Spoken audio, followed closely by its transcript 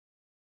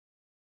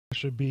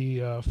should be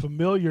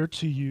familiar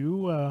to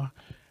you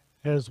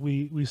as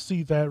we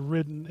see that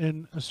written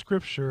in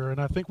Scripture, and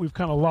I think we've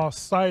kind of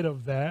lost sight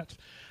of that.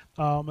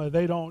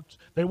 They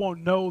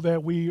won't know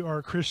that we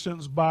are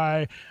Christians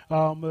by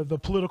the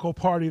political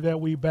party that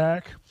we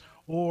back,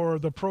 or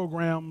the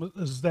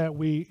programs that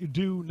we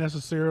do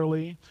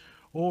necessarily,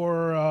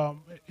 or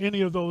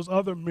any of those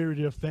other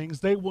myriad of things.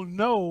 They will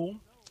know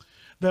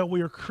that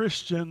we are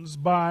Christians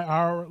by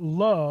our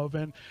love.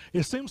 And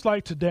it seems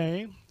like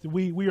today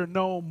we are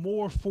known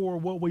more for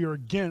what we are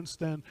against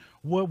than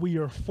what we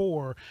are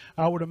for.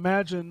 I would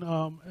imagine,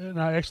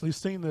 and I actually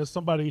seen this,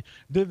 somebody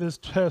did this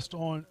test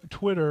on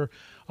Twitter.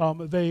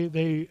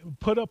 They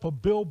put up a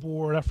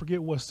billboard, I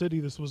forget what city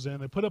this was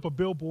in. They put up a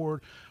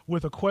billboard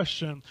with a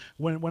question.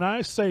 When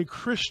I say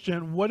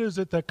Christian, what is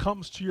it that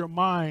comes to your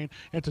mind?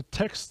 And to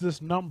text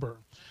this number.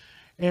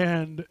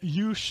 And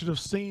you should have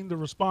seen the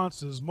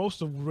responses,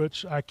 most of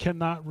which I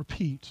cannot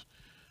repeat.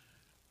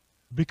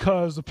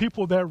 Because the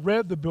people that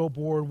read the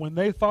billboard, when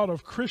they thought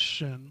of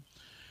Christian,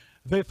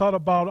 they thought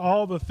about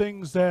all the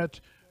things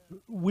that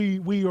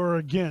we are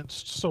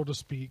against, so to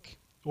speak,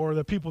 or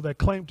the people that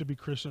claim to be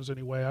Christians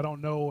anyway. I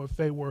don't know if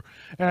they were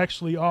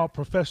actually all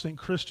professing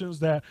Christians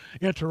that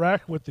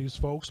interact with these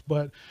folks,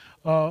 but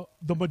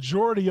the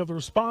majority of the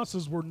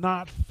responses were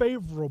not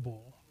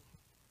favorable.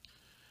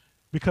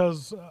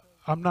 Because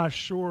I'm not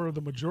sure the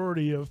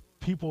majority of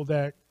people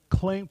that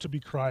claim to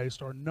be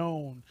Christ are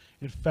known,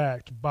 in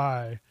fact,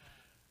 by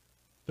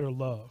their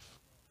love.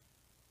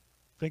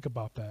 Think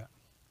about that.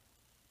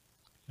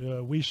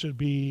 We should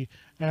be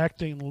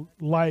acting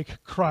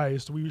like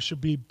Christ. We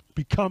should be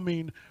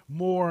becoming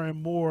more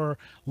and more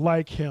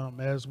like him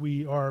as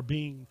we are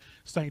being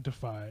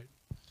sanctified.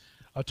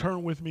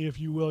 Turn with me, if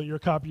you will, your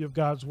copy of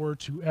God's Word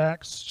to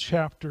Acts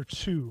chapter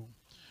 2.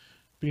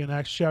 Be in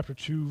Acts chapter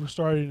 2,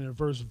 starting in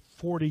verse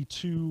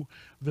 42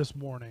 this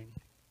morning.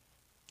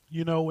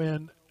 You know,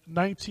 in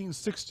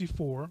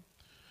 1964,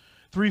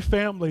 three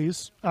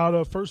families out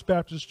of First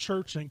Baptist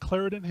Church in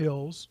Clarendon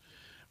Hills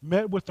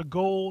met with the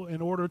goal in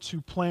order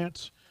to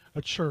plant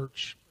a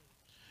church.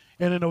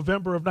 And in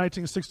November of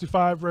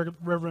 1965,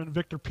 Reverend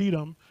Victor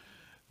Petum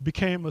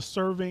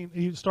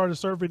he started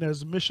serving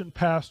as mission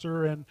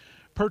pastor and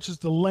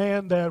purchased the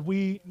land that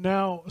we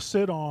now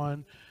sit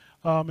on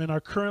in our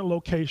current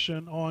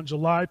location on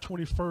July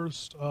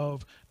 21st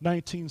of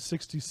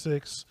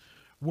 1966,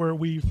 where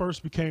we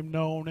first became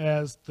known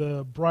as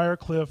the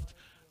Briarcliff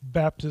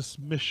Baptist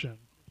Mission.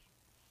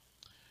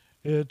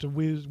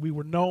 We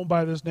were known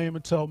by this name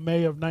until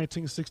May of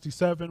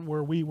 1967,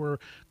 where we were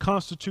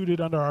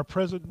constituted under our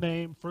present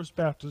name, First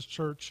Baptist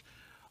Church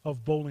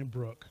of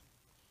Bolingbrook.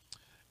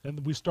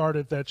 And we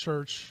started this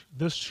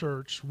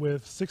church,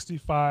 with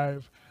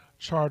 65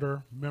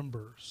 charter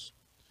members.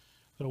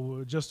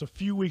 So just a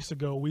few weeks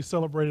ago, we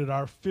celebrated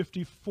our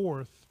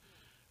 54th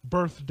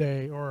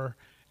birthday or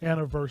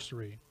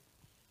anniversary.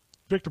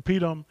 Victor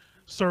Petum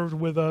served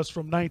with us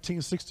from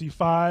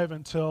 1965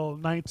 until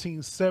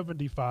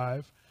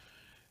 1975.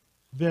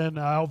 Then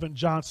Alvin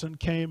Johnson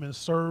came and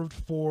served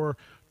for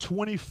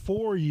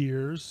 24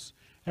 years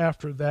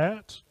after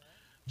that.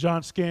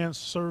 John Scans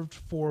served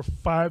for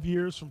 5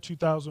 years from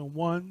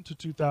 2001 to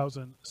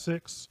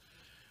 2006.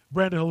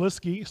 Brandon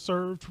Holiski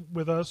served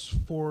with us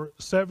for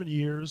 7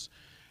 years.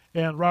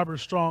 And Robert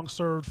Strong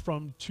served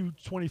from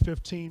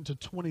 2015 to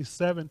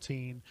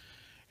 2017.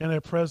 And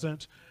at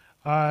present,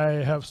 I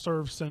have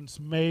served since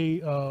May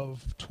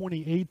of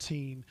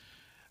 2018.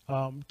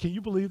 Can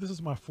you believe this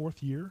is my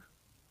 4th year?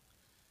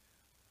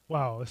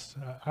 Wow,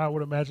 I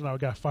would imagine I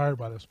got fired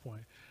by this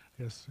point.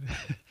 Guess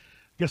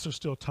there's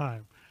still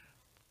time.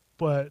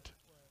 But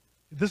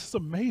this is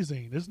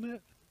amazing, isn't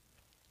it?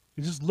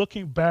 Just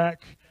looking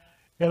back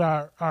at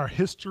our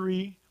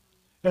history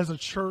as a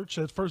church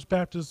at First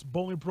Baptist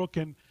Bolingbrook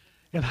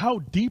and how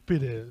deep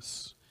it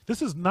is.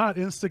 This is not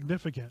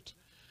insignificant.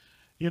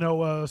 You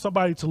know,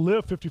 somebody to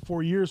live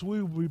 54 years,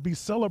 we would be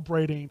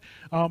celebrating,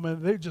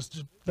 and they're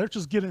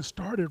just getting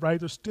started, right?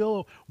 There's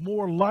still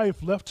more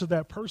life left to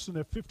that person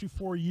at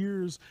 54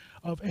 years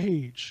of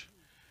age.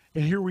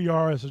 And here we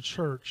are as a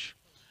church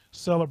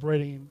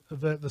celebrating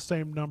the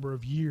same number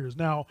of years.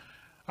 Now,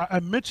 I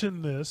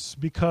mention this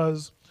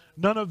because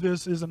none of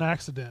this is an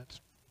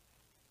accident.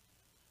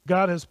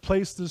 God has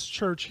placed this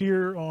church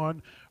here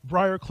on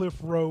Briarcliff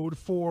Road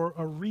for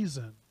a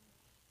reason.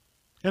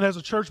 And as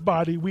a church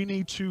body, we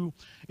need to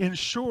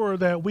ensure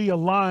that we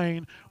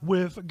align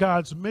with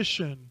God's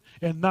mission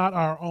and not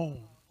our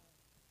own,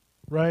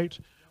 right?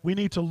 We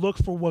need to look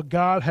for what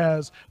God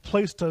has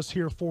placed us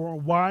here for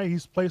and why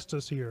he's placed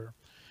us here.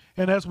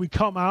 And as we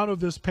come out of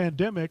this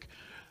pandemic,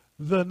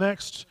 the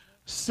next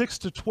 6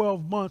 to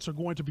 12 months are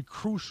going to be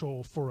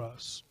crucial for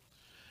us.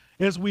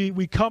 As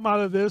we come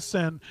out of this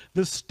and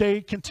this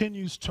state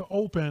continues to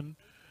open,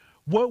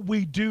 what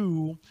we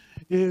do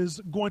is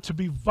going to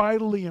be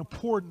vitally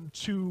important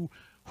to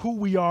who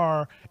we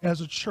are as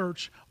a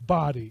church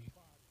body.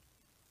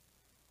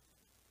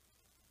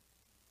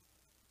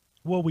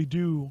 What we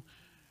do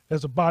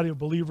as a body of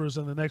believers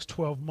in the next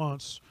 12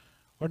 months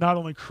are not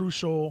only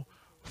crucial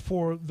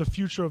for the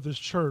future of this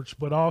church,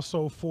 but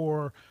also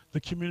for the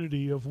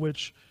community of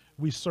which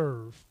we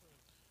serve.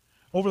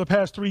 Over the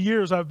past 3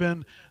 years, I've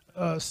been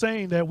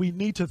saying that we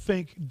need to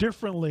think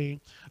differently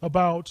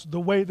about the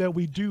way that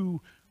we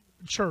do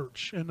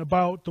church and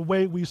about the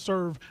way we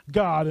serve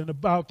God and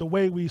about the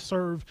way we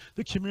serve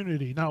the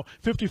community. Now,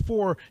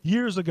 54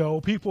 years ago,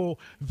 people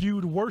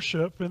viewed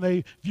worship and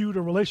they viewed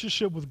a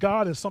relationship with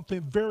God as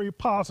something very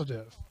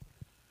positive.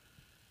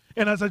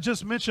 And as I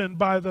just mentioned,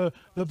 by the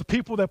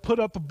people that put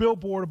up the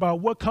billboard about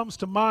what comes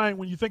to mind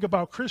when you think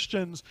about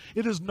Christians,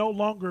 it is no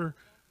longer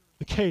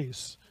the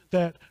case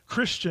that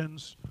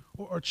Christians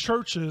or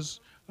churches,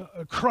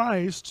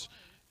 Christ,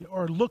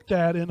 are looked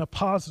at in a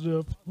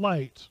positive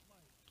light.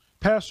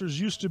 Pastors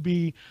used to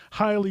be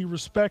highly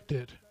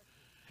respected.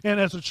 And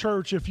as a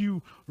church, if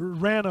you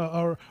ran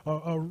a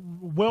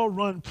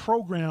well-run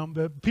program,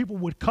 that people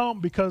would come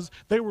because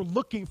they were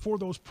looking for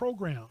those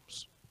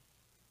programs.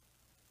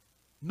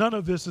 None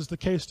of this is the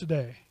case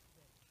today.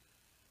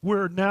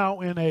 We're now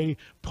in a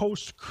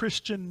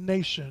post-Christian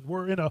nation.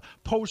 We're in a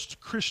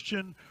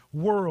post-Christian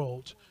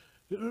world.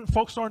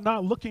 Folks are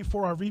not looking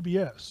for our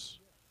VBS.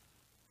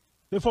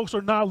 The folks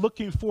are not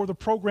looking for the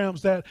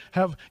programs that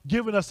have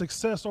given us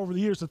success over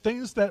the years. The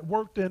things that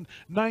worked in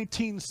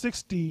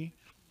 1960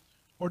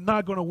 are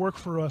not going to work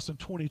for us in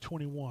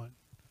 2021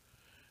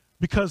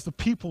 because the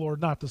people are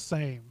not the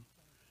same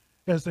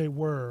as they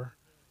were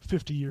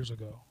 50 years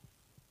ago.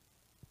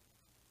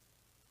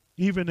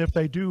 Even if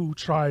they do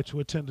try to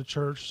attend the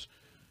church,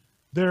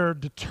 they're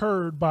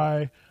deterred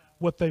by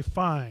what they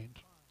find.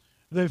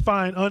 They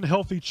find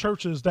unhealthy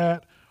churches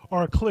that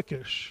are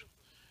cliquish.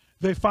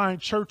 They find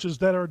churches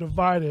that are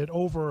divided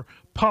over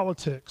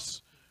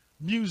politics,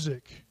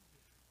 music,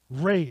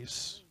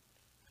 race,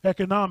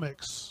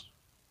 economics.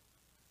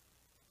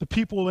 The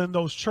people in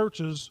those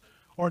churches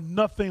are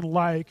nothing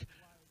like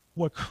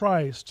what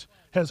Christ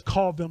has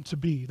called them to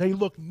be. They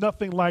look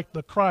nothing like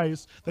the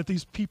Christ that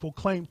these people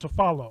claim to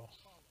follow.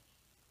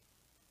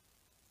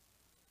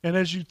 And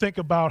as you think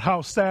about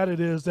how sad it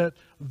is that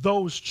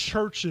those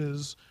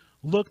churches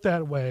look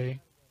that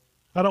way,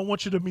 I don't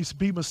want you to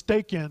be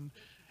mistaken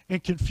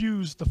and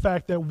confuse the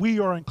fact that we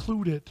are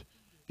included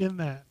in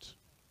that.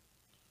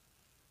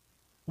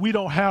 We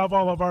don't have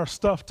all of our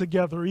stuff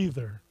together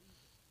either.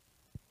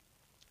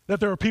 That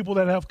there are people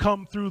that have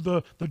come through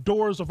the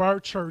doors of our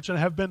church and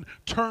have been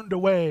turned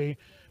away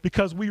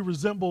because we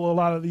resemble a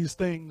lot of these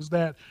things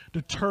that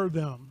deter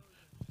them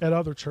at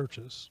other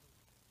churches.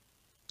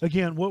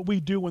 Again, what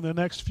we do in the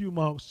next few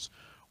months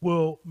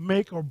will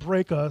make or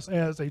break us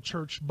as a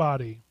church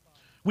body.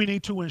 We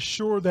need to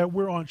ensure that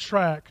we're on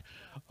track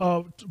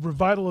of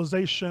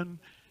revitalization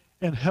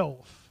and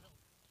health.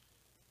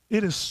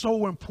 It is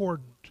so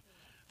important.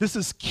 This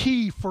is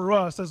key for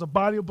us as a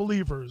body of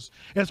believers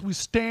as we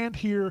stand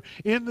here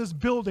in this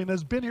building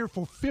that's been here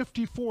for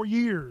 54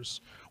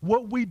 years.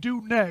 What we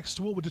do next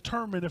will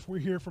determine if we're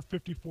here for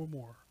 54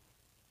 more.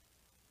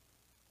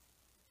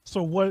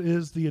 So what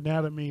is the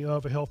anatomy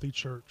of a healthy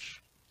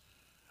church?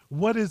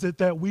 What is it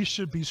that we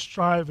should be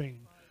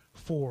striving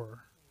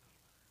for?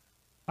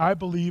 I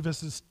believe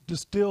this is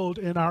distilled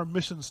in our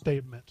mission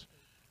statement.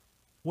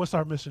 What's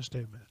our mission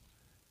statement?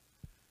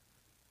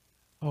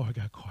 Oh, I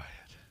got quiet.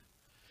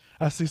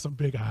 I see some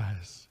big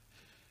eyes.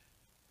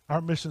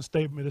 Our mission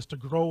statement is to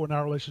grow in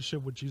our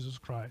relationship with Jesus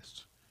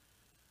Christ,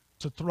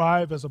 to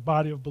thrive as a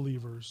body of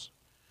believers,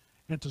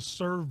 and to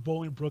serve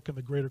Bolingbrook and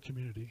the greater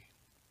community.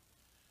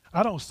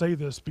 I don't say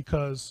this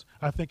because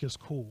I think it's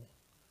cool.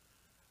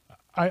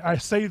 I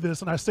say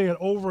this and I say it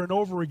over and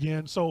over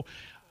again, so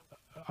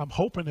I'm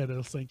hoping that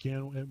it'll sink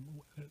in. And,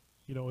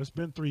 you know, it's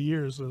been 3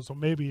 years, so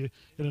maybe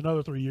in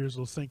another 3 years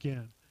it'll sink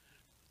in.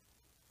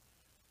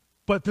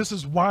 But this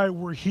is why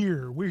we're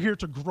here. We're here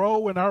to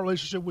grow in our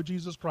relationship with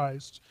Jesus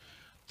Christ,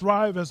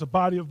 thrive as a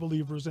body of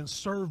believers, and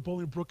serve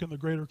Bolingbrook and the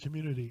greater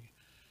community.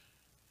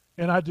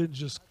 And I didn't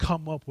just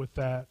come up with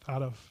that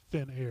out of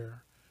thin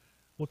air.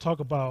 We'll talk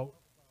about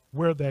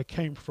where that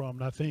came from,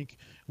 and I think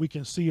we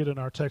can see it in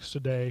our text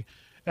today.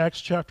 Acts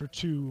chapter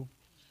 2,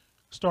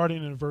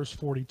 starting in verse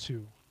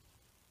 42.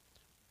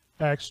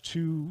 Acts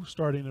 2,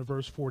 starting in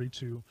verse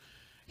 42.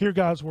 Here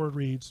God's word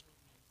reads,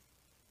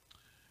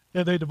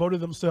 "And they devoted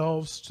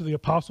themselves to the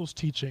apostles'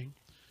 teaching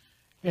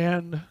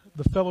and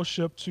the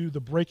fellowship, to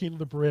the breaking of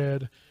the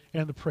bread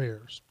and the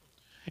prayers.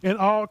 And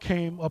awe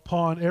came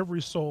upon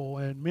every soul,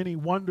 and many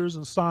wonders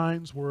and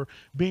signs were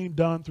being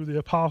done through the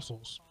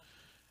apostles.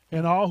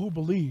 And all who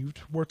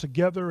believed were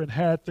together and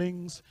had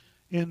things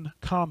in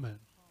common.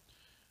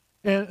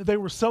 And they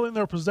were selling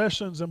their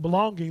possessions and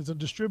belongings and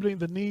distributing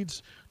the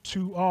needs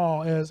to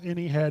all as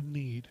any had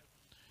need.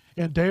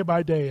 And day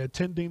by day,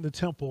 attending the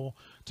temple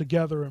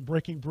together and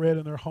breaking bread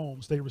in their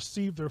homes, they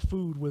received their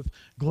food with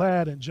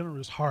glad and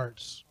generous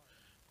hearts,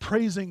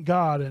 praising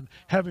God and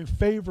having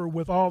favor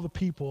with all the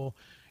people.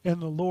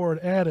 And the Lord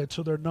added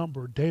to their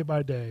number day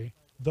by day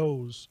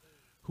those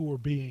who were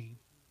being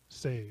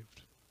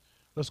saved."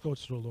 Let's go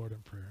to the Lord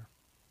in prayer.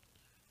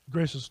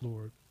 Gracious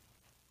Lord,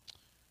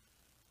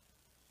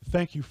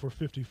 thank you for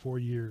 54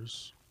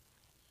 years.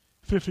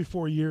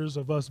 54 years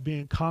of us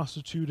being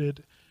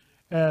constituted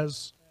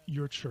as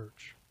your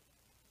church.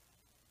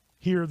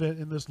 Here that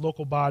in this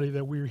local body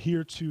that we're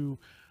here to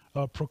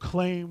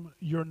proclaim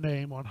your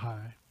name on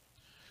high,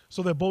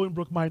 so that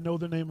Bolingbrook might know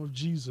the name of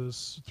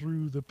Jesus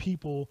through the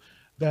people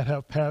that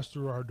have passed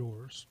through our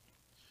doors.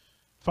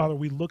 Father,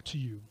 we look to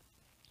you.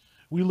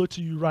 We look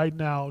to you right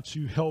now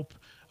to help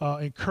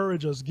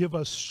encourage us, give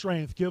us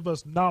strength, give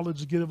us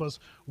knowledge, give us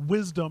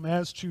wisdom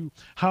as to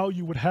how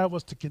you would have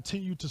us to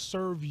continue to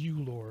serve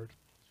you, Lord.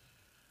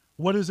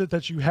 What is it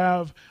that you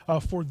have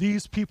for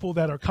these people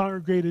that are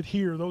congregated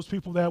here, those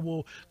people that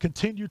will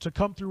continue to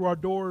come through our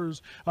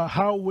doors?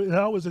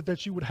 How is it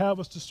that you would have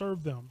us to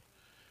serve them?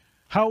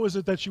 How is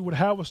it that you would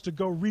have us to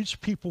go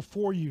reach people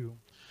for you,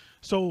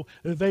 so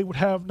they would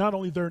have not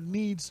only their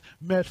needs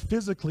met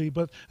physically,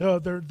 but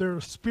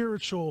their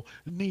spiritual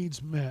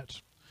needs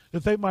met,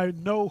 that they might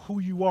know who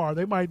you are,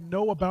 they might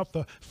know about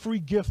the free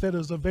gift that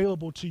is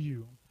available to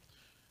you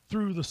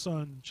through the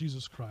Son,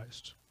 Jesus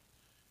Christ?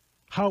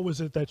 How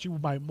is it that you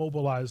might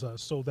mobilize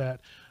us so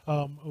that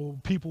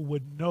people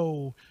would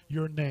know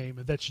your name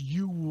and that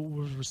you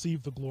will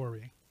receive the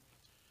glory?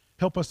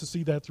 Help us to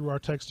see that through our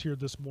text here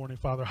this morning,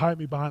 Father. Hide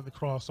me behind the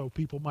cross so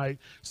people might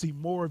see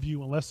more of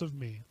you and less of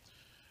me.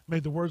 May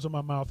the words of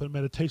my mouth and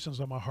meditations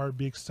of my heart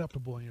be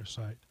acceptable in your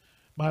sight.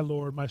 My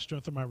Lord, my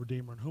strength, and my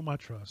Redeemer, in whom I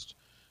trust.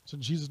 So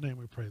in Jesus' name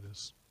we pray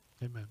this.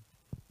 Amen.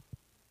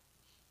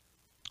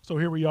 So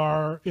here we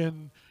are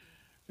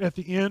at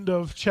the end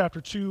of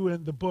chapter 2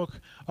 in the book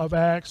of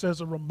Acts.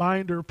 As a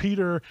reminder,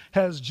 Peter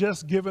has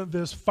just given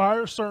this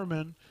fire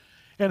sermon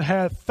and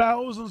had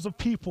thousands of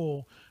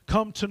people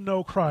come to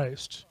know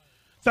Christ.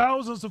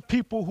 Thousands of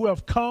people who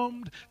have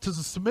come to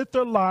submit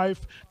their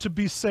life to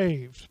be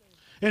saved.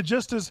 And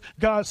just as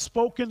God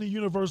spoke in the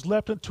universe,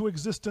 leapt into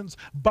existence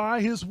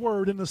by his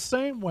word, in the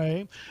same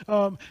way,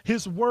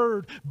 his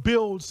word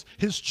builds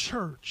his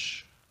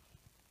church.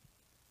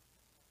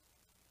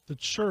 The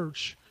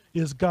church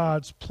is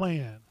God's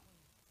plan.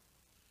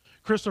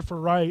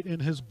 Christopher Wright, in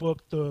his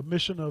book, The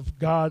Mission of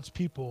God's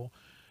People,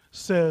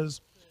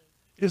 says,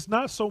 it's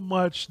not so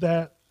much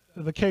that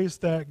the case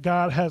that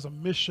God has a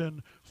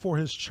mission for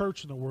his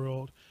church in the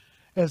world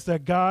as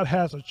that God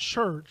has a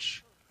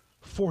church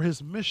for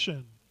his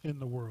mission in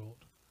the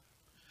world.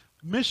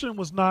 Mission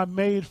was not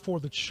made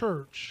for the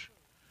church.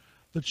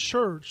 The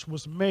church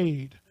was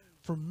made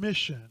for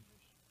mission,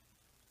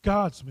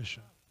 God's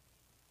mission.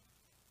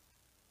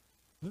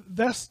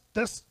 That's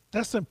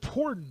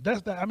important.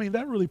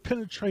 That really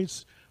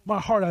penetrates my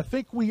heart. I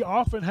think we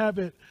often have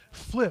it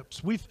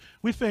flipped. We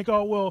think,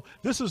 oh, well,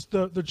 this is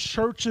the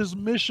church's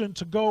mission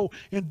to go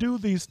and do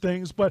these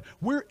things, but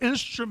we're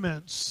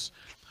instruments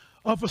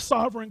of a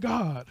sovereign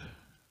God.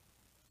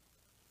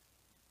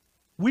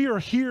 We are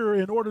here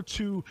in order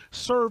to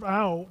serve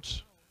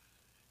out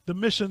the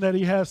mission that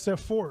he has set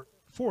forth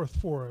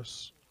for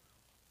us.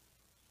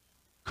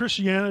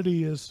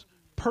 Christianity is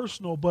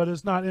personal, but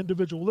it's not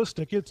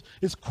individualistic.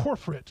 It's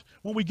corporate.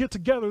 When we get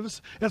together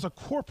as a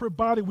corporate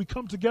body, we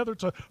come together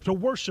to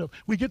worship.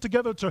 We get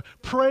together to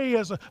pray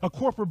as a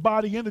corporate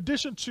body, in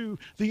addition to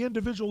the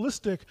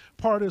individualistic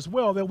part as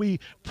well, that we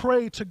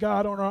pray to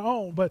God on our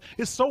own. But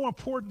it's so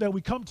important that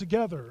we come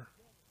together.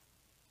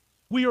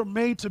 We are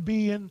made to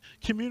be in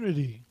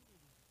community.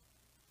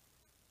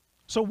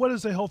 So what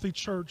does a healthy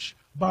church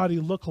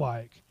body look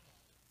like?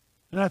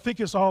 And I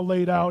think it's all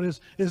laid out, is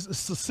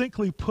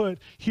succinctly put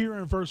here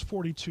in verse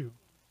 42.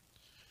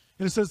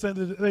 And it says that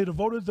they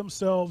devoted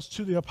themselves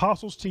to the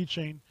apostles'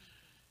 teaching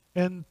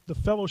and the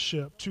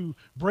fellowship, to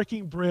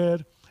breaking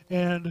bread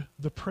and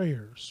the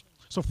prayers.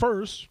 So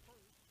first,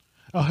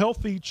 a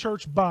healthy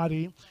church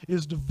body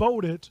is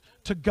devoted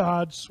to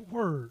God's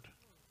word.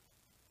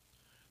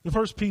 The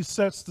first piece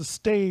sets the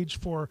stage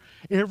for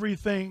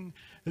everything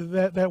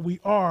that we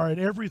are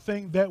and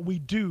everything that we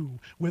do.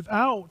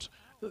 Without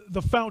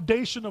the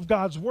foundation of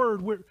God's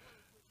word, we're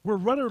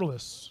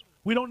rudderless.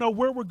 We don't know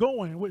where we're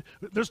going.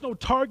 There's no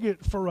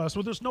target for us.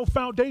 There's no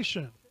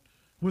foundation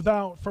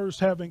without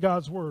first having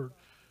God's word.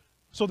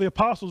 So the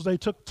apostles, they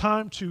took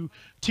time to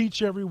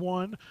teach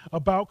everyone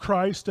about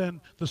Christ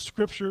and the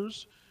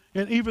scriptures.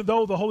 And even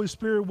though the Holy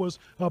Spirit was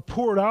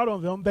poured out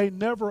on them, they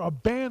never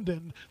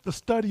abandoned the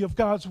study of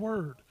God's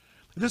word.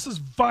 This is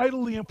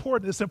vitally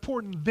important. It's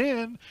important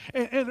then,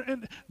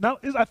 and now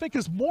I think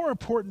it's more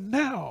important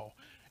now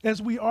as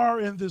we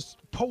are in this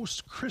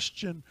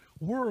post-Christian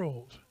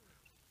world.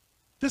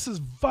 This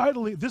is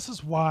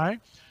why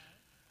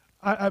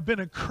I've been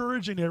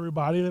encouraging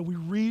everybody that we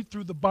read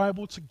through the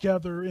Bible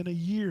together in a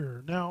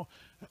year. Now,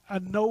 I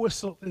know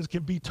it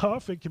can be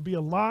tough. It can be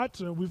a lot.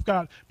 We've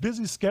got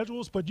busy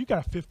schedules, but you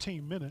got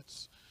 15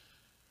 minutes.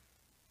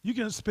 You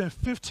can spend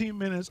 15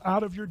 minutes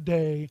out of your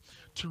day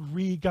to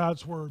read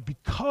God's word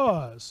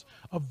because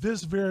of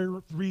this very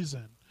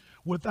reason.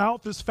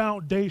 Without this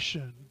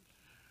foundation,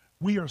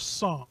 we are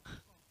sunk.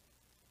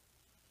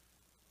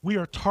 We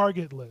are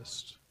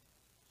targetless.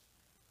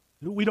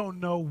 We don't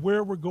know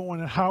where we're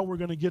going and how we're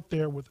going to get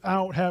there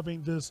without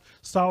having this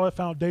solid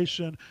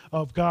foundation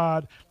of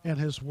God and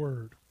his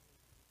word.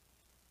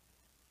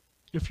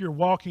 If you're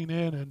walking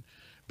in and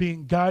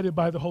being guided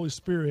by the Holy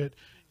Spirit,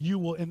 you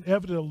will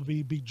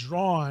inevitably be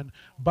drawn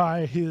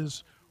by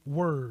his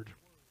word.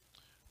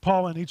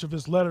 Paul, in each of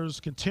his letters,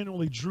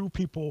 continually drew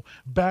people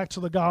back to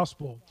the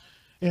gospel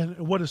and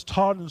what is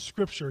taught in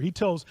Scripture. He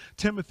tells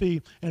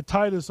Timothy and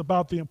Titus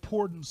about the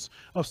importance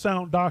of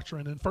sound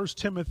doctrine. In 1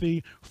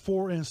 Timothy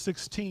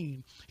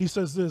 4:16, he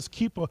says this,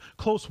 "Keep a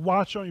close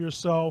watch on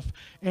yourself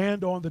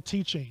and on the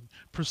teaching.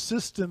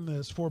 Persist in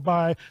this, for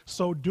by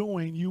so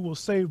doing you will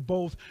save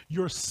both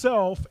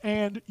yourself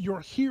and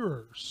your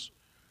hearers."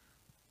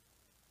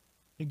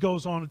 It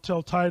goes on to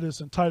tell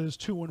Titus in Titus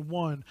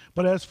 2:1,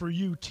 "But as for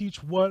you,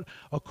 teach what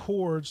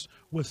accords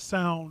with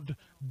sound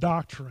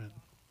doctrine."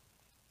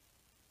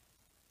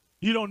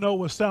 You don't know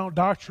what sound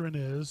doctrine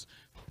is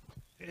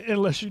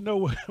unless you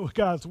know what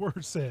God's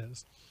word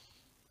says.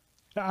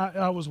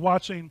 I was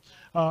watching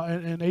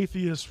an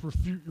atheist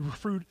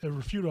refute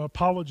an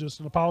apologist.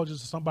 An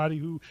apologist is somebody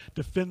who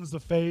defends the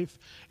faith.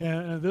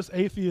 And this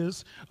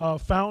atheist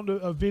found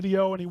a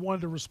video and he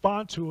wanted to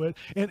respond to it.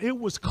 And it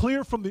was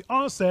clear from the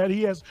onset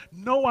he has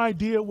no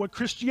idea what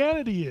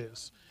Christianity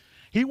is.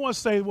 He wants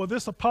to say, well,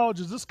 this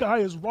apologist, this guy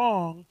is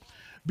wrong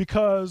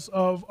because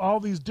of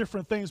all these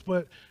different things.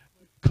 But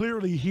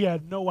clearly he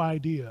had no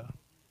idea.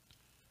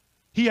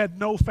 He had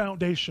no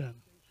foundation.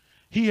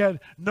 He had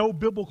no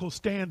biblical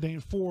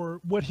standing for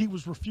what he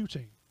was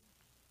refuting.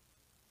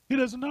 He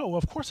doesn't know.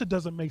 Of course it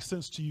doesn't make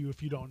sense to you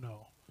if you don't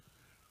know.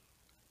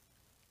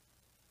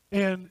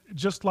 And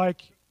just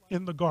like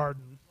in the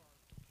garden,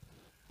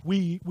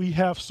 we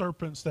have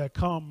serpents that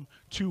come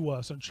to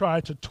us and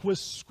try to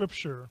twist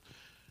Scripture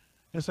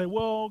and say,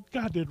 well,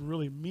 God didn't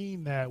really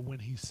mean that when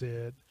he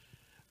said.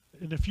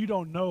 And if you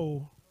don't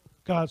know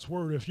God's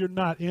word, if you're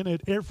not in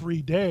it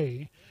every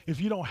day, if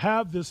you don't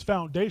have this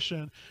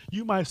foundation,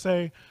 you might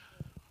say,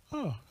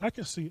 oh, I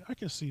can see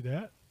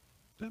that.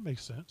 That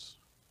makes sense.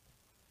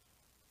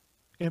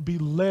 And be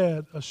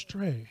led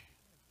astray.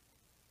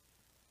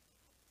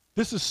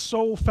 This is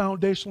so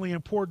foundationally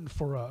important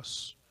for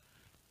us.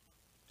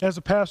 As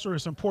a pastor,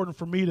 it's important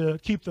for me to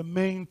keep the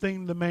main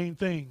thing the main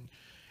thing.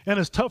 And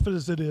as tough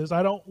as it is,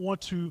 I don't want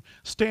to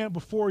stand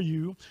before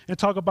you and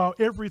talk about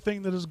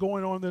everything that is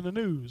going on in the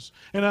news.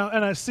 And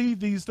I see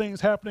these things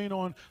happening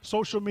on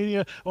social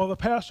media. Well, the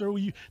pastor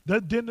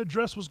that didn't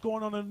address what's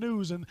going on in the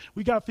news. And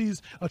we got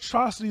these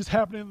atrocities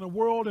happening in the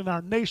world, in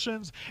our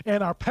nations,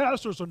 and our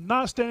pastors are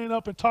not standing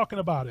up and talking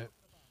about it.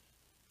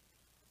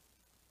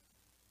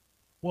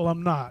 Well,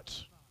 I'm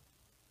not.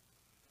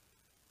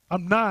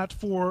 I'm not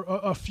for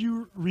a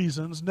few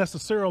reasons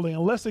necessarily,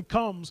 unless it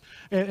comes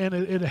and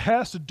it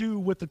has to do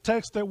with the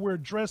text that we're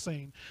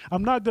addressing.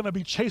 I'm not going to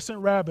be chasing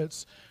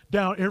rabbits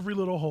down every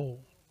little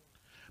hole,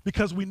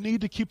 because we need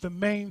to keep the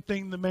main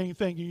thing the main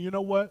thing. And you know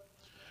what?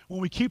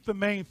 When we keep the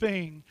main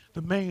thing,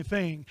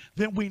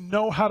 then we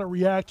know how to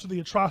react to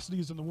the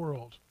atrocities in the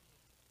world.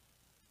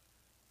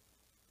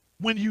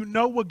 When you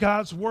know what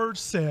God's word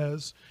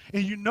says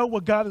and you know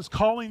what God is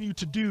calling you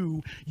to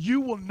do,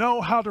 you will know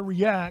how to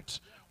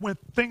react when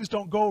things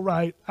don't go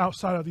right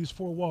outside of these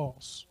four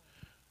walls.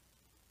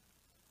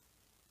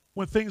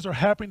 When things are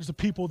happening to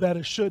people that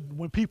it shouldn't,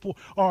 when people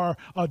are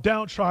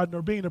downtrodden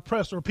or being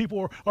oppressed, or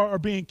people are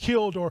being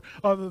killed, or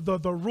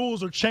the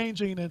rules are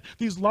changing and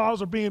these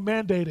laws are being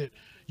mandated,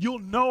 you'll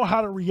know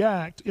how to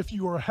react if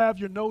you have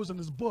your nose in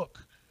this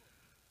book.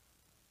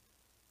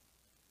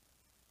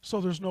 So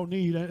there's no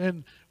need,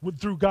 and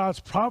through God's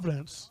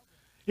providence,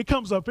 it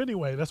comes up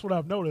anyway. That's what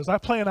I've noticed. I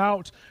plan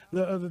out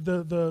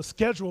the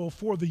schedule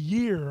for the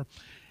year,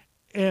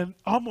 and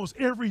almost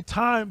every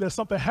time that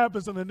something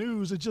happens in the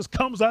news, it just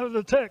comes out of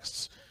the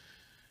texts.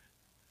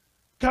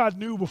 God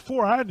knew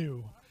before I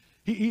knew.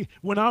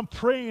 When I'm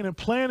praying and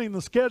planning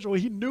the schedule,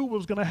 he knew what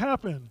was going to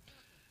happen,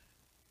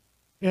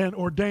 and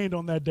ordained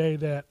on that day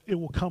that it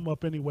will come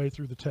up anyway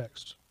through the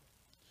text.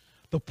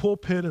 The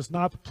pulpit is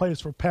not the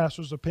place for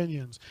pastors'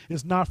 opinions.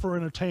 It's not for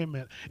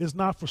entertainment. It's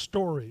not for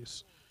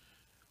stories.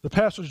 The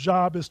pastor's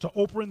job is to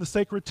open the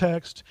sacred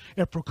text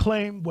and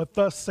proclaim what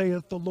thus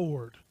saith the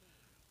Lord.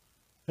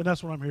 And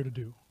that's what I'm here to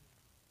do.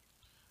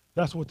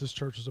 That's what this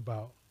church is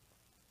about.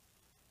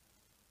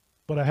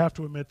 But I have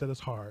to admit that it's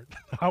hard.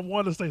 I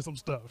want to say some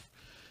stuff.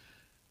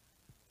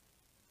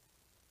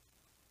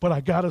 But I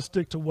got to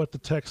stick to what the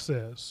text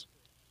says.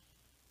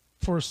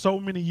 For so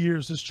many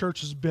years, this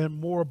church has been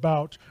more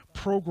about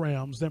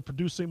programs than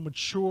producing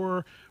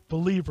mature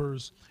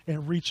believers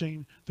and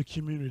reaching the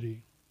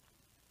community.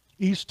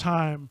 Each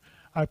time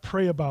I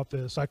pray about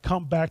this, I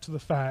come back to the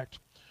fact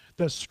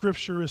that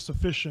Scripture is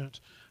sufficient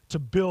to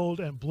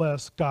build and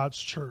bless God's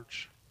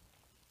church.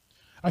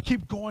 I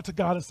keep going to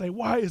God and say,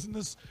 why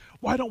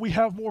don't we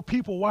have more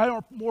people? Why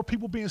aren't more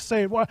people being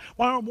saved? Why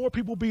aren't more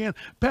people being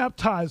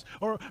baptized?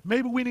 Or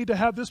maybe we need to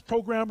have this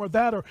program or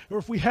that, or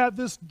if we have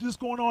this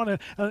going on,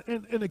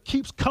 and it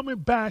keeps coming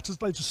back.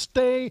 It's like, just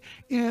stay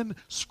in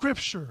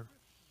Scripture.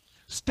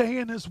 Stay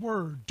in His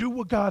Word. Do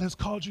what God has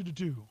called you to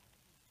do.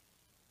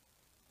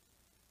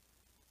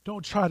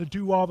 Don't try to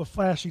do all the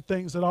flashy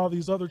things that all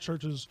these other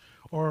churches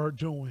are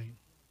doing.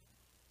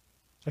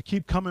 I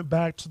keep coming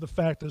back to the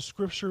fact that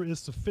Scripture is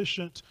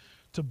sufficient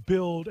to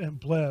build and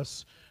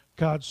bless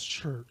God's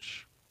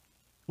church.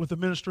 With the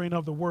ministering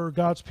of the word,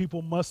 God's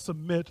people must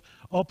submit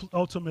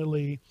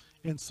ultimately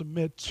and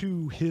submit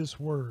to his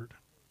word.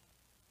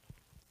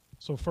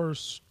 So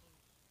first,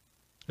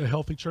 a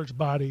healthy church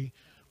body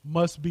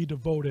must be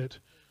devoted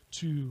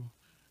to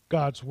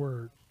God's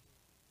word.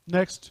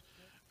 Next,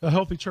 a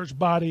healthy church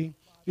body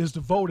is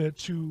devoted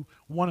to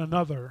one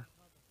another.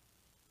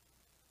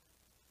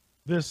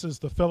 This is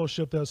the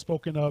fellowship that's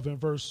spoken of in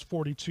verse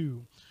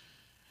 42.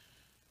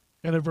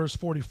 And in verse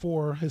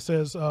 44, it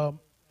says,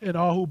 and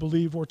all who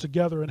believed were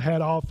together and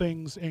had all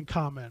things in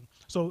common.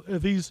 So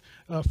these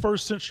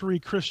first century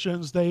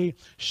Christians, they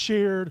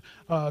shared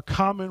a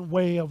common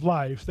way of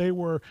life. They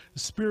were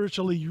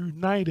spiritually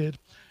united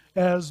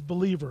as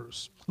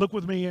believers. Look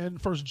with me in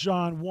 1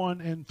 John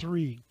 1 and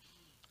 3. It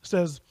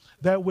says,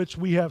 that which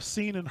we have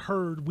seen and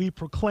heard, we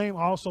proclaim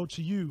also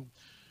to you,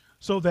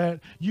 so that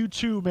you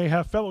too may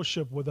have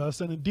fellowship with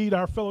us. And indeed,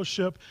 our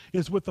fellowship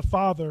is with the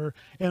Father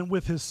and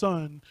with his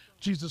Son,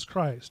 Jesus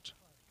Christ.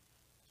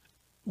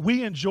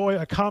 We enjoy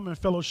a common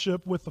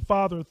fellowship with the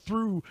Father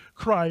through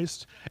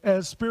Christ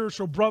as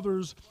spiritual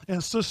brothers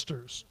and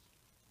sisters.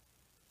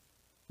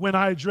 When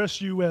I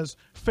address you as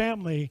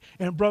family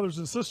and brothers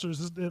and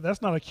sisters,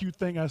 that's not a cute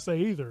thing I say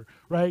either,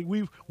 right?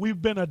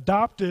 We've been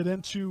adopted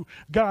into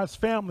God's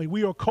family.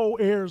 We are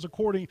co-heirs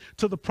according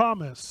to the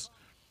promise.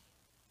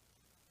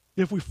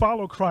 If we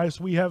follow Christ,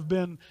 we have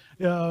been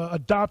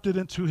adopted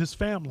into his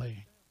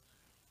family.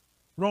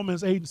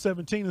 Romans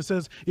 8:17, it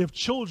says, if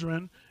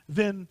children,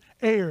 then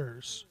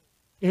heirs,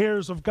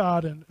 heirs of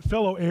God and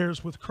fellow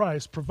heirs with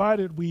Christ,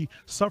 provided we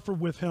suffer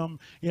with him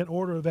in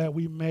order that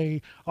we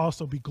may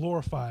also be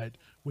glorified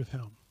with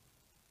him.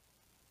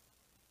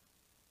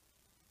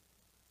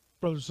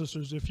 Brothers and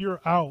sisters, if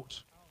you're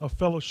out of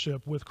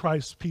fellowship with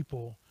Christ's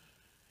people,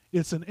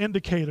 it's an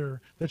indicator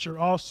that you're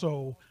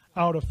also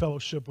out of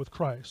fellowship with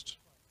Christ.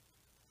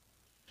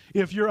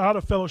 If you're out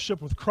of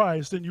fellowship with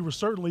Christ, then you will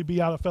certainly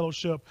be out of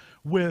fellowship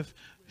with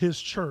his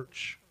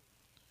church.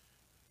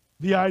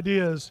 The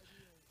idea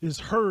is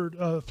heard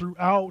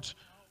throughout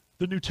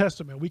the New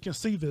Testament. We can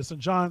see this in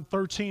John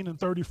 13 and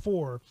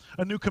 34.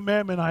 A new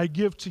commandment I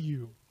give to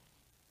you,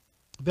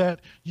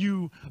 that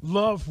you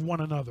love one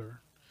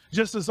another.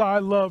 Just as I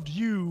loved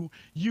you,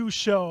 you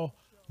shall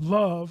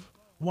love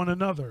one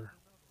another.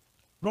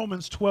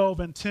 Romans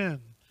 12 and 10.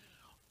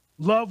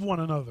 Love one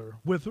another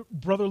with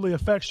brotherly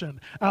affection.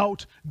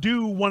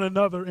 Outdo one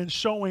another in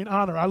showing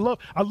honor. I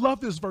love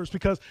this verse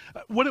because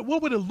what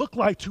would it look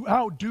like to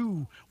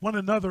outdo one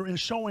another in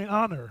showing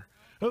honor?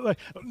 Like,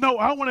 no,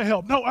 I want to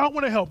help. No, I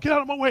want to help. Get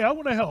out of my way. I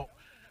want to help.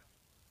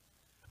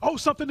 Oh,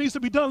 something needs to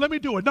be done. Let me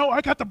do it. No,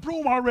 I got the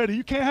broom already.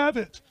 You can't have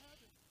it.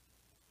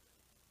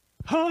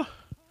 Huh?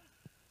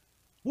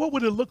 What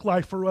would it look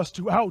like for us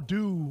to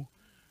outdo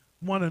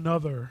one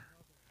another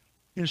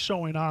in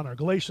showing honor?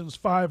 Galatians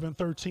 5 and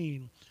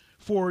 13.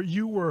 For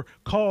you were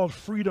called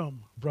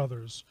freedom,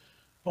 brothers.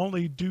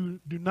 Only do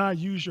not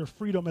use your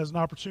freedom as an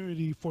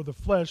opportunity for the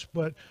flesh,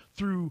 but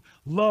through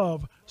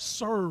love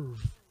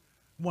serve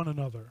one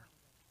another.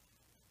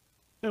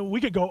 And we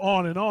could go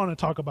on and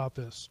talk about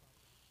this,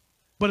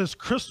 but it's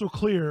crystal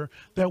clear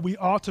that we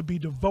ought to be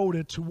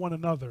devoted to one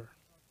another.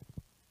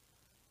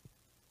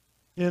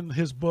 In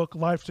his book,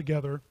 Life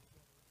Together,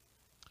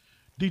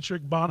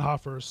 Dietrich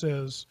Bonhoeffer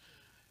says,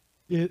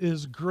 it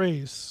is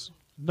grace,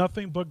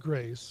 nothing but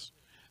grace,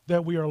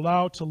 that we are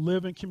allowed to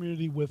live in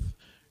community with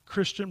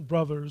Christian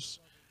brothers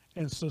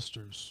and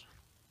sisters.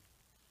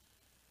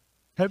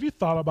 Have you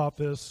thought about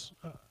this?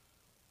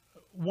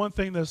 One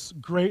thing that's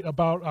great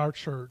about our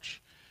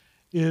church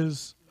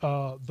is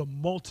the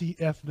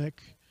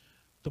multi-ethnic,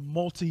 the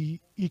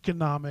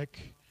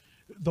multi-economic,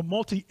 the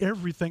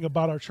multi-everything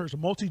about our church, the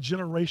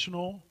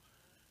multi-generational.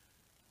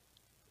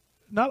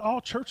 Not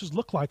all churches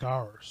look like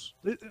ours.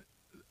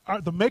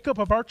 The makeup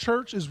of our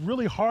church is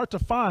really hard to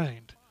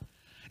find.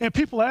 And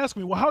people ask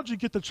me, well, how did you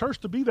get the church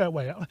to be that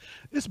way?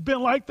 It's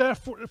been like that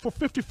for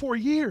 54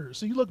 years.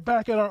 So you look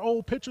back at our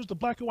old pictures, the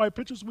black and white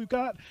pictures we've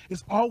got,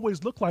 it's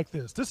always looked like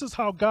this. This is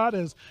how God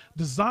has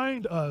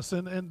designed us,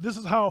 and this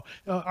is how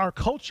our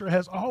culture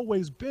has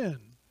always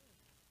been.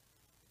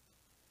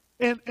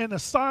 And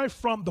aside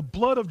from the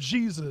blood of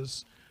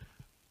Jesus,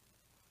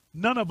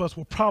 none of us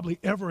will probably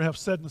ever have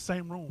sat in the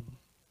same room.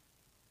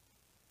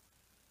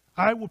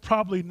 I would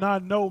probably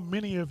not know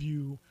many of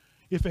you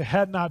if it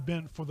had not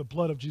been for the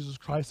blood of Jesus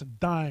Christ and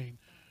dying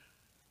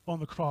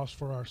on the cross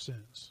for our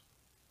sins.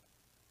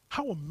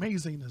 How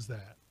amazing is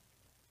that?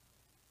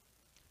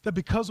 That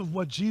because of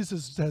what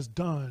Jesus has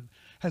done,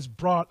 has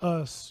brought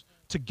us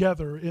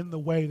together in the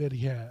way that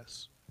he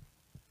has.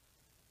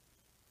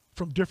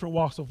 From different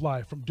walks of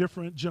life, from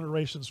different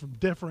generations, from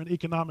different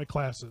economic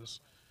classes.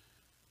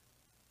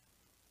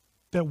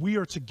 That we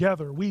are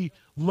together. We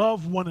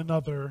love one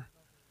another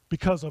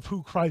because of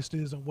who Christ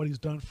is and what he's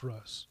done for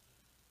us.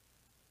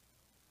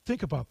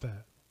 Think about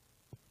that.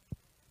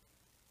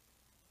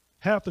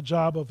 Half the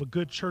job of a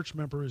good church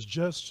member is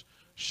just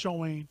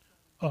showing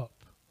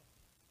up.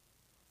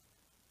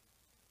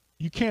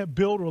 You can't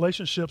build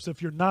relationships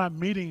if you're not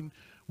meeting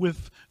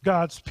with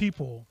God's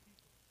people.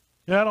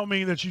 And I don't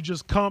mean that you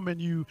just come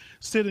and you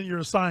sit in your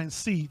assigned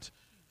seat.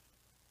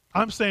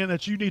 I'm saying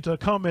that you need to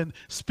come and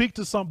speak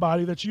to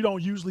somebody that you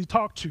don't usually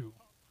talk to.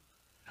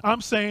 I'm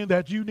saying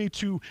that you need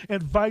to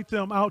invite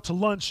them out to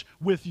lunch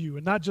with you,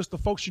 and not just the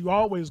folks you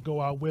always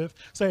go out with.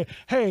 Say,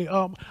 hey,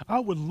 I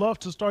would love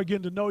to start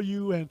getting to know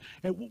you, and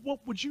what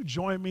would you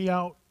join me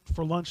out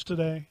for lunch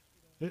today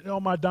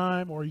on my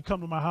dime, or you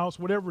come to my house,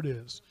 whatever it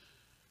is.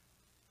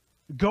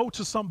 Go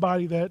to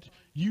somebody that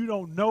you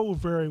don't know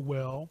very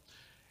well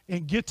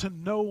and get to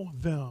know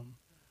them,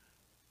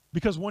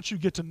 because once you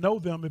get to know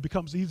them, it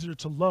becomes easier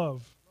to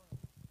love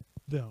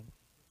them.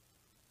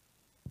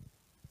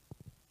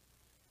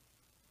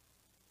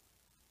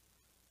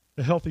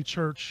 A healthy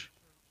church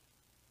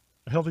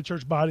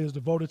body is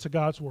devoted to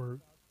God's word.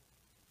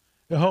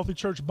 A healthy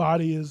church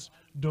body is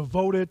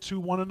devoted to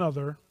one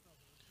another.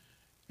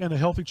 And a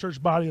healthy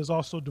church body is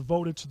also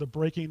devoted to the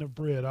breaking of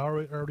bread. I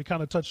already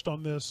kind of touched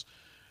on this.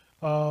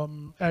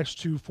 Acts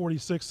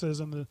 2:46 says,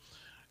 and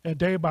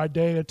day by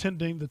day,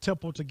 attending the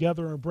temple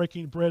together and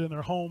breaking bread in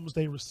their homes,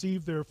 they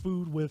received their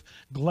food with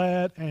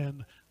glad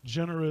and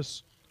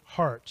generous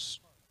hearts.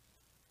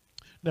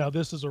 Now,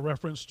 this is a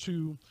reference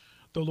to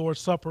the Lord's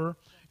Supper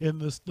in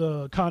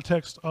the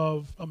context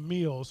of a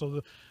meal.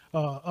 So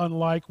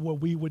unlike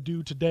what we would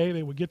do today,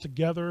 they would get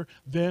together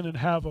then and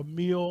have a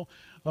meal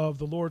of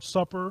the Lord's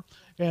Supper,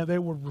 and they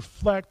would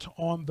reflect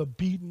on the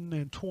beaten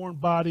and torn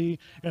body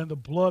and the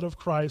blood of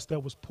Christ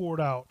that was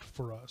poured out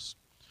for us.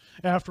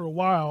 After a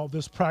while,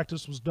 this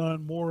practice was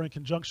done more in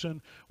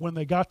conjunction when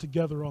they got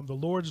together on the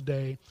Lord's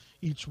Day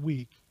each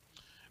week.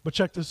 But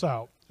check this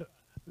out.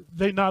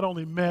 They not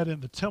only met in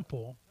the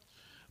temple,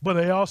 but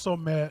they also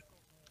met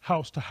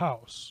house to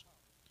house.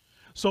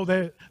 So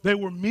they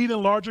were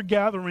meeting larger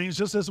gatherings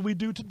just as we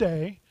do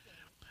today.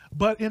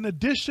 But in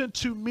addition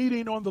to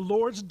meeting on the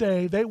Lord's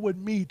Day, they would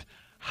meet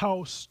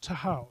house to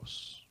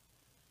house.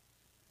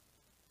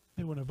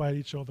 They would invite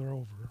each other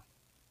over,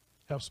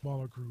 have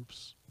smaller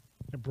groups,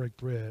 and break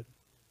bread,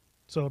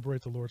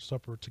 celebrate the Lord's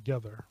Supper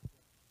together.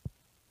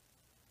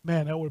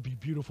 Man, that would be a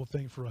beautiful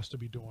thing for us to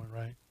be doing,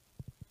 right?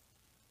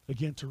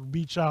 Again, to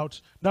reach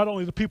out, not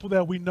only the people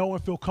that we know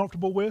and feel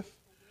comfortable with,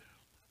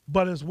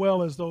 but as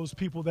well as those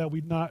people that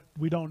we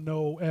don't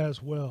know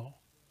as well.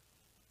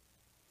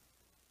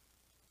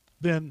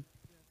 Then,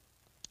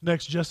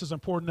 next, just as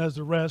important as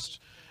the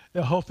rest,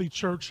 a healthy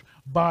church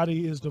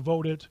body is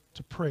devoted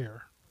to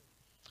prayer.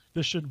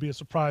 This shouldn't be a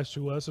surprise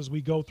to us. As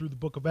we go through the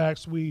book of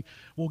Acts, we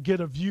will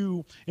get a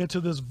view into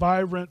this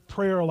vibrant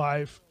prayer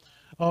life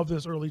of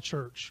this early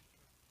church.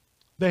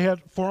 They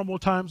had formal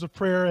times of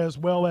prayer as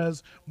well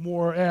as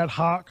more ad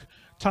hoc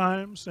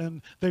times,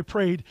 and they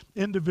prayed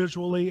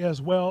individually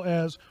as well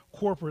as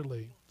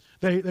corporately.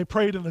 They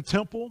prayed in the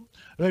temple,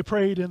 they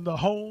prayed in the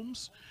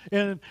homes,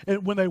 and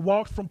when they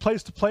walked from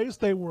place to place,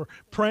 they were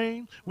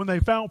praying. When they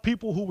found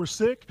people who were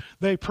sick,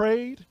 they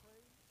prayed.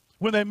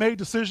 When they made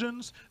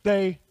decisions,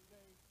 they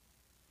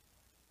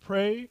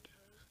prayed.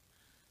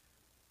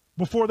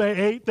 Before they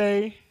ate,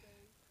 they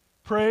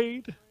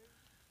prayed.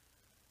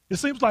 It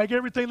seems like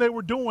everything they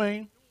were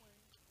doing,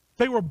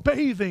 they were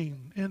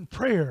bathing in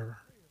prayer.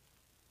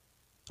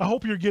 I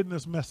hope you're getting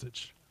this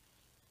message.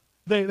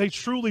 They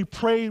truly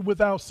prayed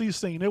without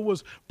ceasing. It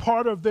was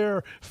part of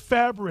their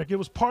fabric. It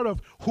was part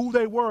of who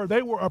they were.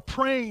 They were a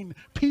praying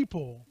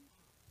people.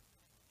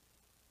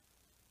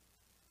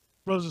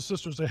 Brothers and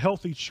sisters, a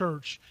healthy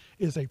church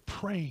is a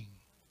praying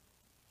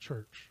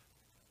church.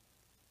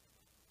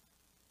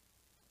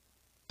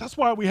 That's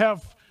why we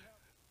have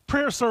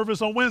prayer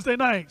service on Wednesday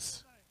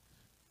nights.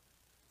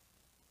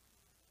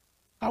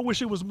 I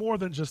wish it was more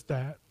than just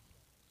that.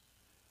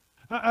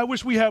 I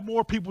wish we had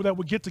more people that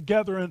would get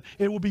together and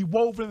it would be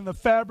woven in the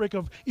fabric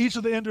of each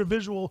of the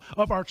individual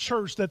of our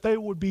church, that they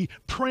would be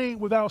praying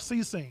without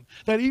ceasing.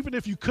 That even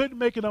if you couldn't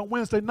make it on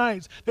Wednesday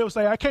nights, they would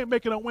say, I can't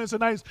make it on Wednesday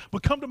nights,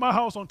 but come to my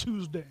house on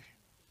Tuesday.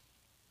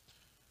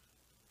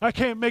 I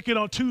can't make it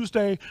on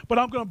Tuesday, but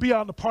I'm going to be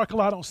out in the parking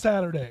lot on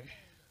Saturday.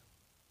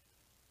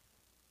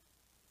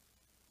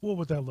 What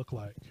would that look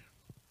like?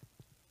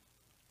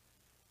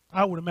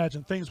 I would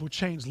imagine things would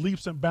change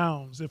leaps and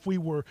bounds if we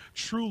were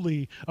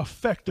truly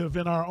effective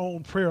in our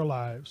own prayer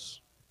lives.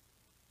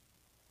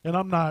 And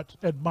I'm not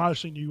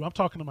admonishing you. I'm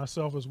talking to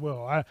myself as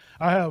well. I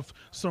have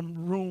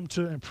some room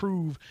to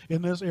improve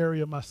in this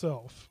area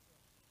myself.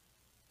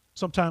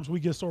 Sometimes we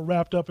get so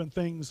wrapped up in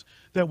things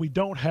that we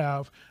don't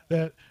have,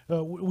 that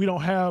we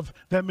don't have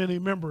that many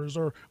members,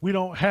 or we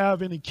don't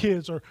have any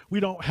kids, or we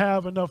don't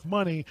have enough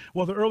money.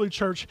 Well, the early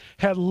church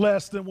had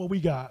less than what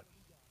we got.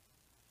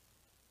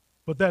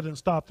 But that didn't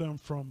stop them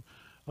from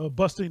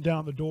busting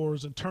down the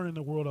doors and turning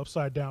the world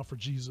upside down for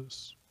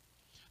Jesus.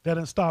 That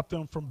didn't stop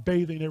them from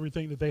bathing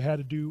everything that they had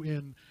to do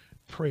in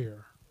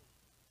prayer.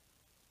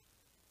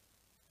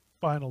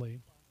 Finally,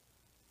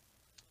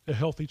 a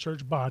healthy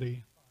church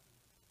body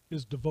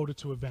is devoted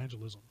to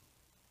evangelism.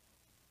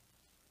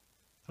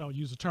 I don't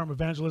use the term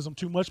evangelism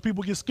too much.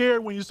 People get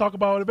scared when you talk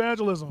about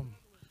evangelism.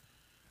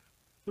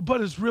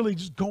 But it's really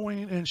just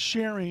going and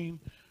sharing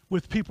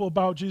with people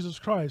about Jesus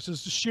Christ.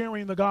 It's just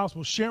sharing the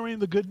gospel, sharing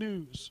the good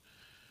news.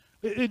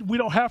 We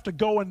don't have to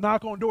go and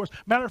knock on doors.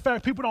 Matter of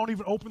fact, people don't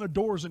even open their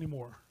doors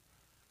anymore.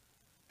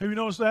 Have you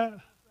noticed that?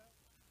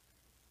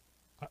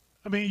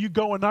 I mean, you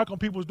go and knock on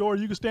people's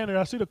doors. You can stand there.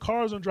 I see the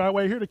cars on the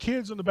driveway. I hear the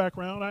kids in the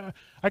background.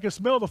 I can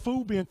smell the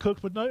food being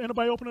cooked, but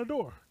anybody open their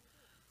door.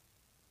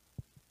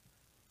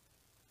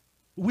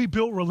 We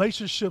build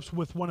relationships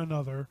with one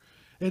another,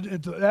 and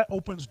that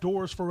opens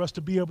doors for us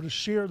to be able to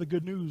share the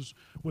good news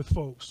with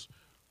folks.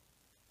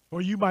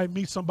 Or you might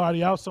meet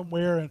somebody out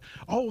somewhere and,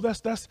 oh,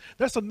 that's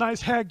a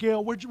nice hat,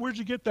 Gail. Where'd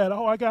you get that?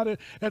 Oh, I got it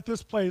at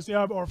this place.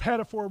 Yeah, or I've had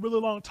it for a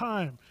really long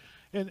time.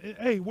 And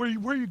hey, where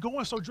are you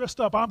going so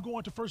dressed up? I'm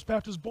going to First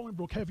Baptist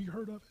Bolingbrook. Have you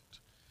heard of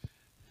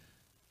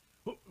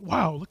it?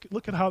 Wow,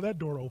 look at how that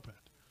door opened.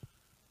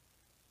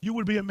 You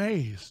would be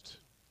amazed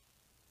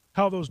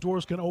how those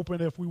doors can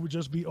open if we would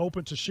just be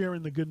open to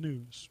sharing the good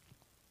news.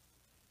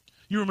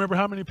 You remember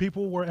how many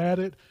people were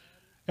added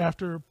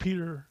after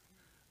Peter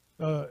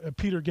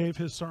gave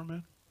his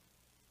sermon?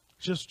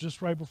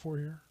 Just right before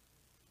here.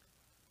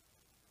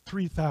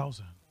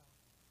 3,000.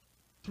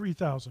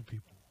 3,000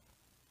 people.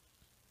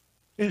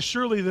 And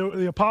surely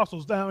the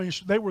apostles,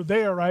 they were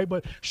there, right?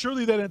 But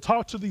surely they didn't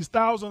talk to these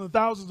thousands and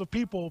thousands of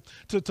people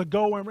to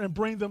go and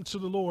bring them to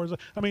the Lord.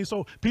 I mean,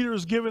 so Peter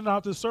is giving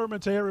out this sermon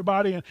to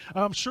everybody, and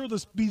I'm sure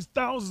these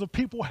thousands of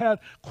people had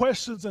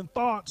questions and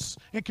thoughts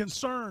and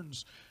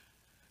concerns.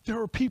 There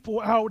were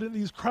people out in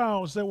these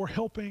crowds that were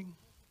helping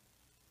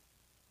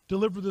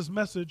deliver this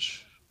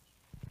message.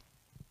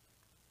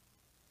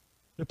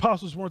 The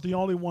apostles weren't the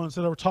only ones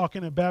that were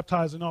talking and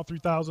baptizing all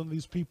 3,000 of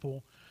these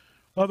people.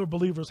 Other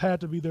believers had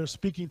to be there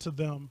speaking to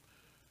them.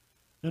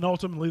 And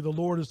ultimately, the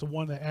Lord is the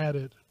one that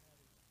added.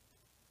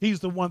 He's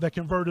the one that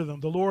converted them.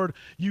 The Lord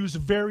used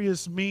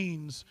various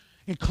means,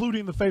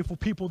 including the faithful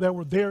people that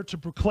were there to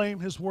proclaim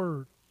his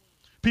word.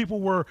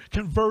 People were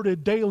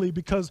converted daily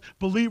because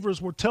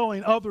believers were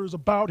telling others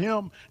about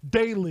him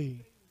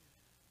daily.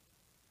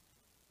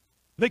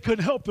 They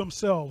couldn't help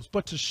themselves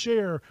but to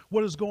share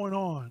what is going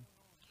on.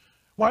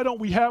 Why don't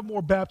we have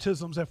more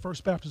baptisms at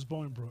First Baptist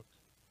Bolingbrook?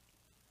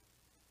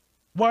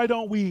 Why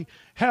don't we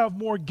have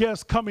more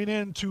guests coming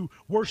in to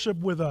worship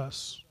with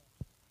us?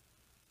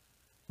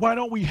 Why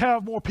don't we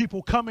have more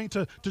people coming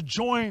to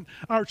join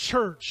our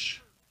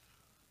church?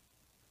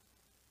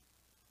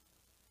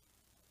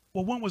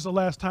 Well, when was the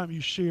last time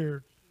you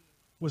shared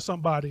with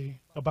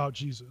somebody about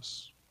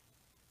Jesus?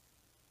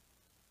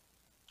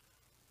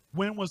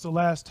 When was the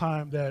last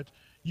time that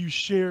you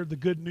shared the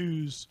good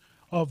news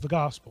of the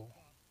gospel?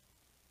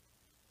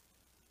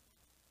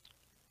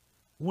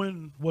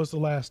 When was the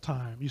last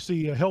time? You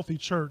see, a healthy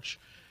church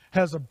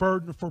has a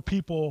burden for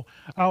people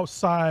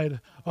outside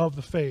of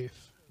the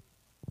faith.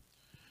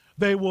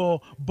 They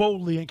will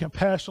boldly and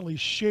compassionately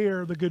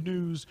share the good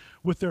news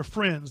with their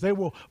friends. They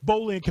will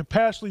boldly and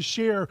compassionately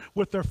share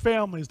with their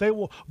families. They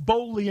will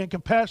boldly and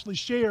compassionately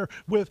share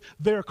with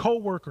their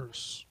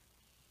co-workers.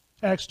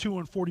 Acts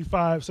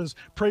 2:45 says,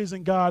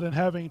 praising God and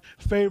having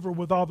favor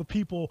with all the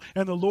people,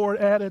 and the Lord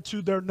added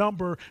to their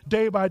number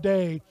day by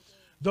day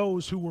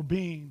those who were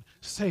being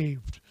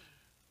saved.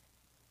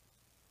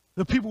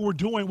 The people were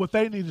doing what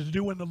they needed to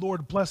do, and the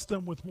Lord blessed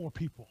them with more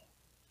people.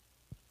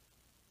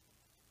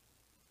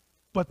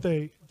 But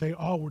they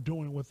all were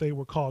doing what they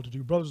were called to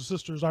do. Brothers and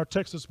sisters, our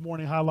text this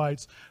morning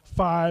highlights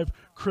 5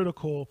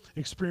 critical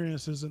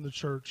experiences in the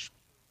church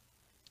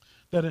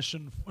that it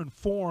should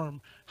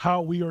inform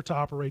how we are to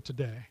operate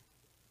today.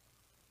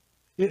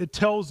 It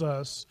tells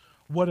us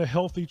what a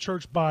healthy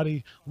church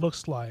body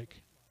looks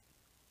like.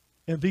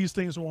 And these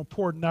things are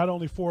important not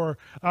only for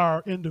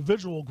our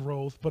individual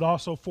growth, but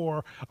also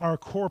for our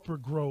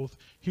corporate growth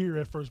here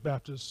at First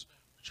Baptist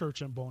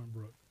Church in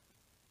Bolingbrook.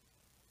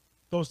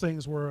 Those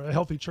things where a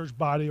healthy church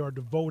body are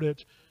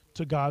devoted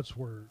to God's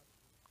word.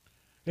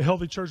 A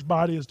healthy church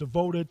body is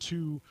devoted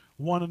to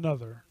one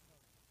another.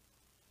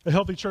 A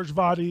healthy church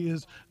body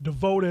is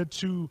devoted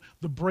to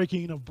the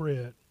breaking of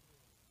bread.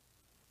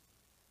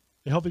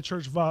 A healthy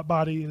church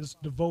body is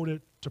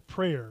devoted to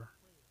prayer.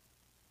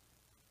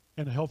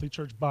 And a healthy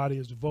church body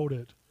is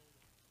devoted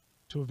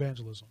to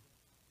evangelism.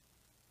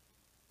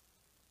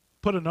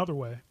 Put another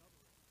way,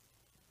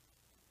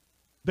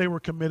 they were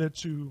committed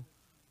to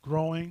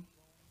growing,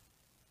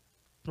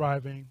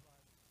 thriving,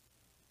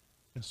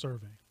 and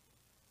serving.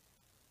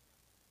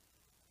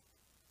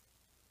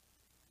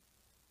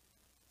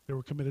 They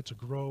were committed to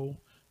grow,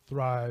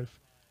 thrive,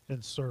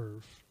 and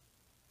serve.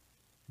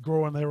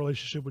 Grow in their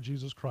relationship with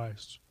Jesus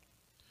Christ.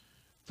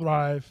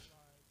 Thrive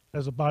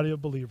as a body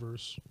of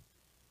believers.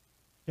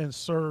 And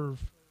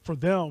serve. For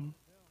them,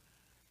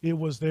 it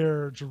was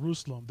their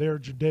Jerusalem, their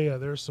Judea,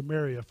 their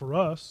Samaria. For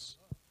us,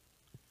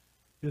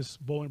 it's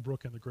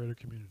Bolingbrook and the greater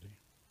community.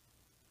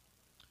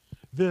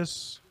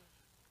 This,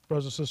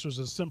 brothers and sisters,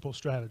 is a simple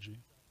strategy.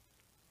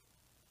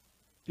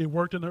 It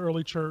worked in the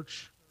early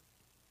church,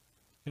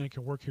 and it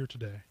can work here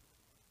today.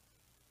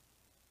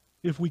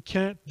 If we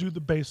can't do the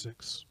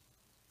basics,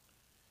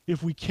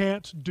 if we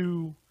can't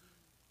do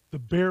the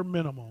bare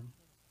minimum,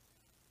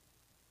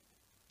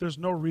 there's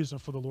no reason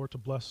for the Lord to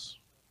bless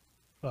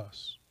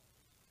us.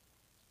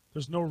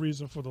 There's no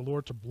reason for the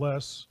Lord to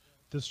bless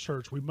this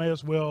church. We may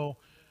as well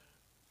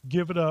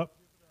give it up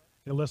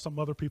and let some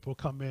other people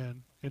come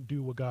in and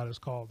do what God has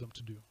called them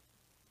to do.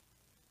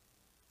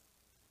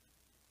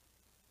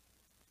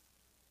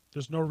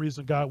 There's no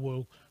reason God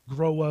will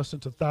grow us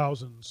into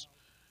thousands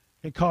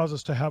and cause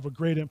us to have a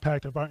great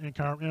impact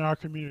in our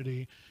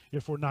community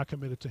if we're not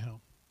committed to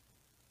Him.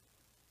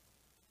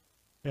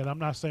 And I'm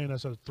not saying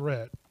that's a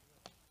threat,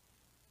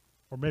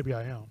 or maybe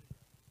I am.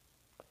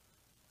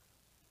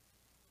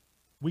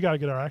 We got to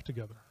get our act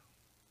together.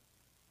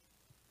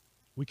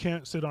 We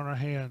can't sit on our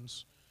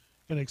hands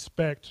and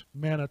expect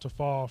manna to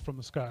fall from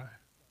the sky.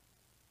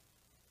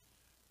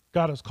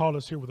 God has called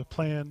us here with a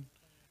plan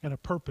and a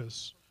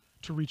purpose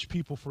to reach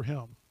people for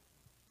Him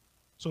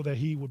so that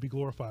He would be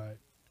glorified.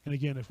 And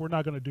again, if we're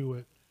not going to do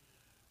it,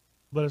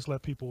 let us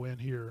let people in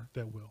here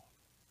that will.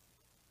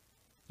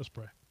 Let's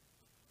pray.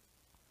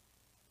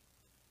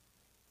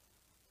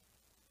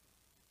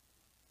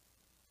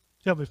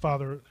 Heavenly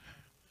Father,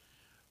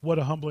 what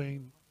a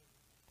humbling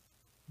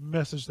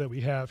message that we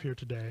have here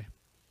today.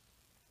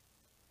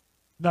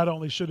 Not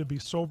only should it be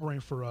sobering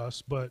for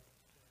us, but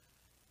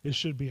it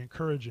should be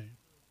encouraging.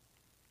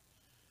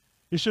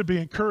 It should be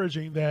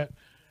encouraging that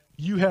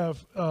you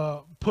have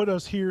put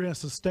us here and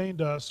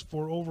sustained us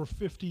for over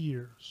 50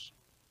 years.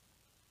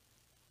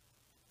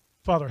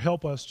 Father,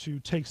 help us to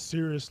take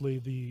seriously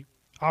the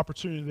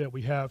opportunity that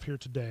we have here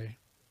today.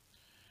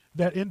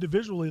 That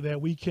individually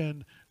that we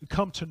can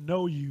come to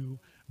know you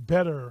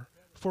better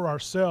for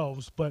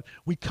ourselves, but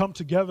we come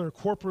together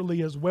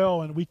corporately as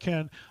well, and we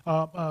can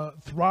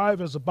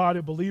thrive as a body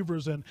of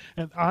believers, and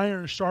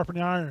iron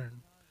sharpening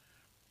iron.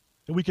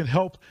 And we can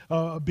help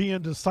be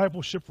in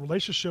discipleship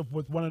relationship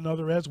with one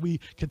another as we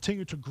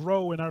continue to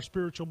grow in our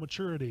spiritual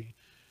maturity.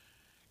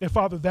 And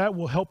Father, that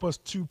will help us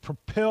to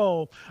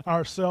propel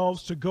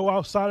ourselves to go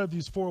outside of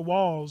these four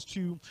walls,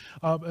 to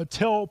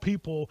tell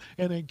people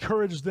and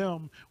encourage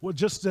them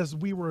just as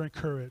we were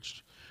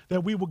encouraged.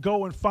 That we will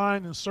go and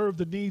find and serve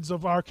the needs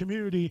of our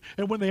community.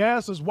 And when they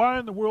ask us, why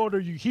in the world are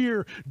you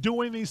here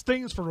doing these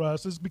things for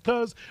us? It's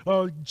because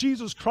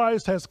Jesus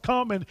Christ has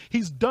come and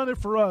He's done it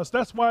for us.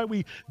 That's why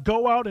we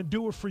go out and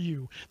do it for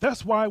you.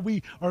 That's why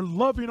we are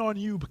loving on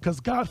you, because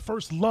God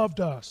first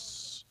loved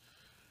us.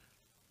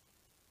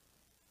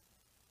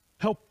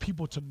 Help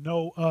people to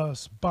know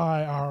us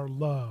by our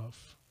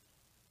love.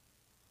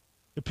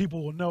 That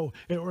people will know,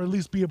 or at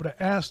least be able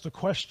to ask the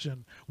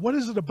question, what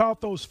is it about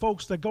those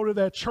folks that go to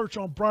that church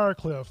on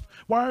Briarcliff?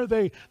 Why are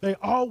they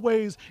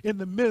always in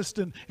the midst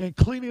and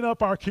cleaning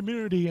up our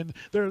community, and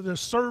they're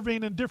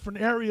serving in different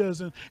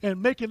areas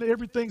and making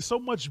everything so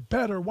much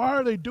better? Why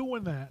are they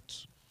doing that?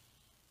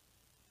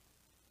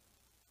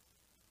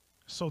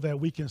 So that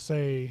we can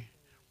say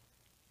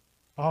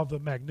all the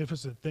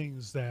magnificent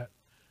things that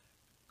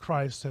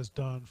Christ has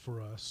done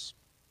for us,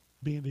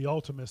 being the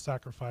ultimate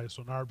sacrifice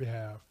on our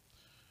behalf,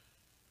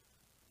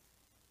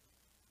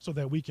 so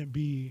that we can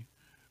be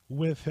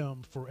with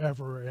Him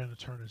forever and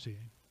eternity.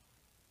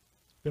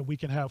 That we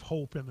can have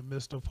hope in the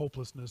midst of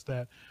hopelessness,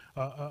 that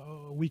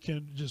we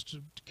can just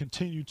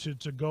continue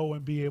to go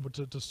and be able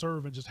to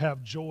serve and just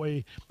have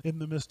joy in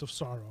the midst of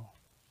sorrow.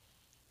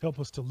 Help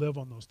us to live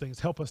on those things.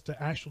 Help us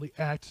to actually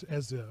act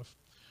as if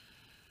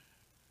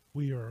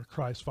we are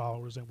Christ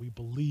followers and we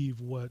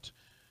believe what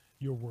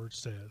your word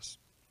says.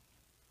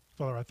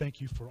 Father, I thank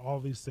you for all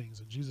these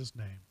things. In Jesus'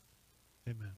 name, amen.